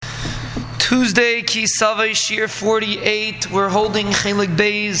Tuesday, Kisavai Shir 48. We're holding Chelik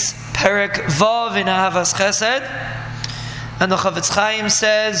Beis Perek Vav in Ahavas Chesed, and the Chavetz Chaim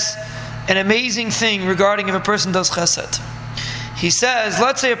says an amazing thing regarding if a person does Chesed. He says,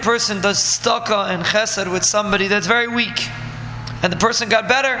 let's say a person does Staka and Chesed with somebody that's very weak, and the person got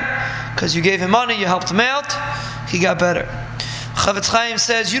better because you gave him money, you helped him out, he got better. Chavetz Chaim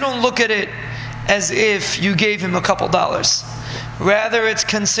says you don't look at it as if you gave him a couple dollars. Rather, it's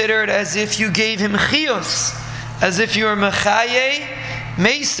considered as if you gave him chiyus, as if you were mechaye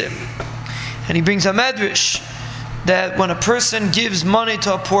meisim. And he brings a medrash that when a person gives money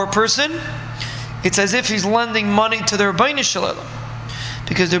to a poor person, it's as if he's lending money to the Rebbeinu Shalom,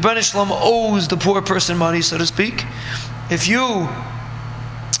 because the Rebbeinu Shalom owes the poor person money, so to speak. If you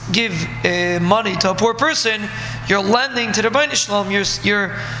give money to a poor person, you're lending to the Rebbeinu Shalom.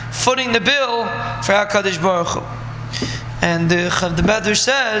 You're footing the bill for HaKadosh Baruch Hu. And the Medrash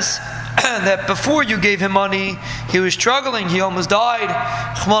says that before you gave him money, he was struggling, he almost died.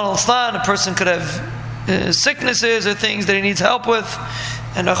 Chman al-Islan, a person could have sicknesses or things that he needs help with,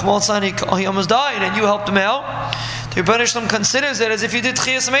 and Chman al-Islan, he almost died, and you helped him out. The Rebbeinu Shalom considers it as if you did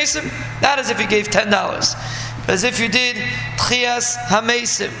Tchiyas HaMeisim, not as if you gave $10, but as if you did Tchiyas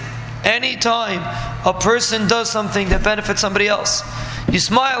HaMeisim. Any time a person does something that benefits somebody else, you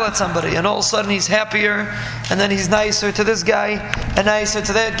smile at somebody and all of a sudden he's happier, and then he's nicer to this guy and nicer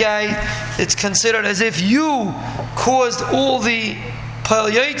to that guy, it's considered as if you caused all the Pal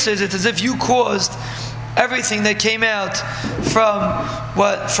Yotzes. It's as if you caused everything that came out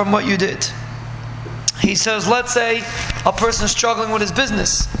from what you did. He says, let's say a person is struggling with his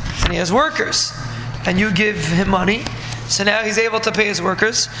business and he has workers, and you give him money, so now he's able to pay his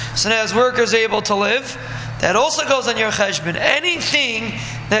workers, so now his workers are able to live. That also goes on your cheshbon. Anything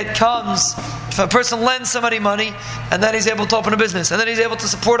that comes, if a person lends somebody money, and then he's able to open a business, and then he's able to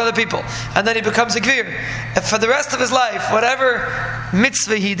support other people, and then he becomes a gvir, if for the rest of his life, whatever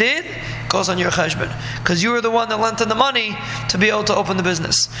mitzvah he did, goes on your cheshbon, because you were the one that lent him the money to be able to open the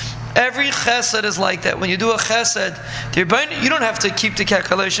business. Every chesed is like that. When you do a chesed, you don't have to keep the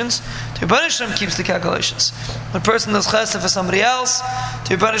calculations. The Rebbeinu Shalom keeps the calculations. When a person does chesed for somebody else,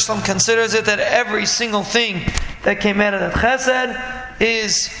 the Rebbeinu Shalom considers it that every single thing that came out of that chesed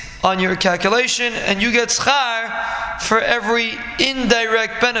is on your calculation, and you get schar for every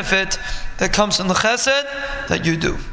indirect benefit that comes from the chesed that you do.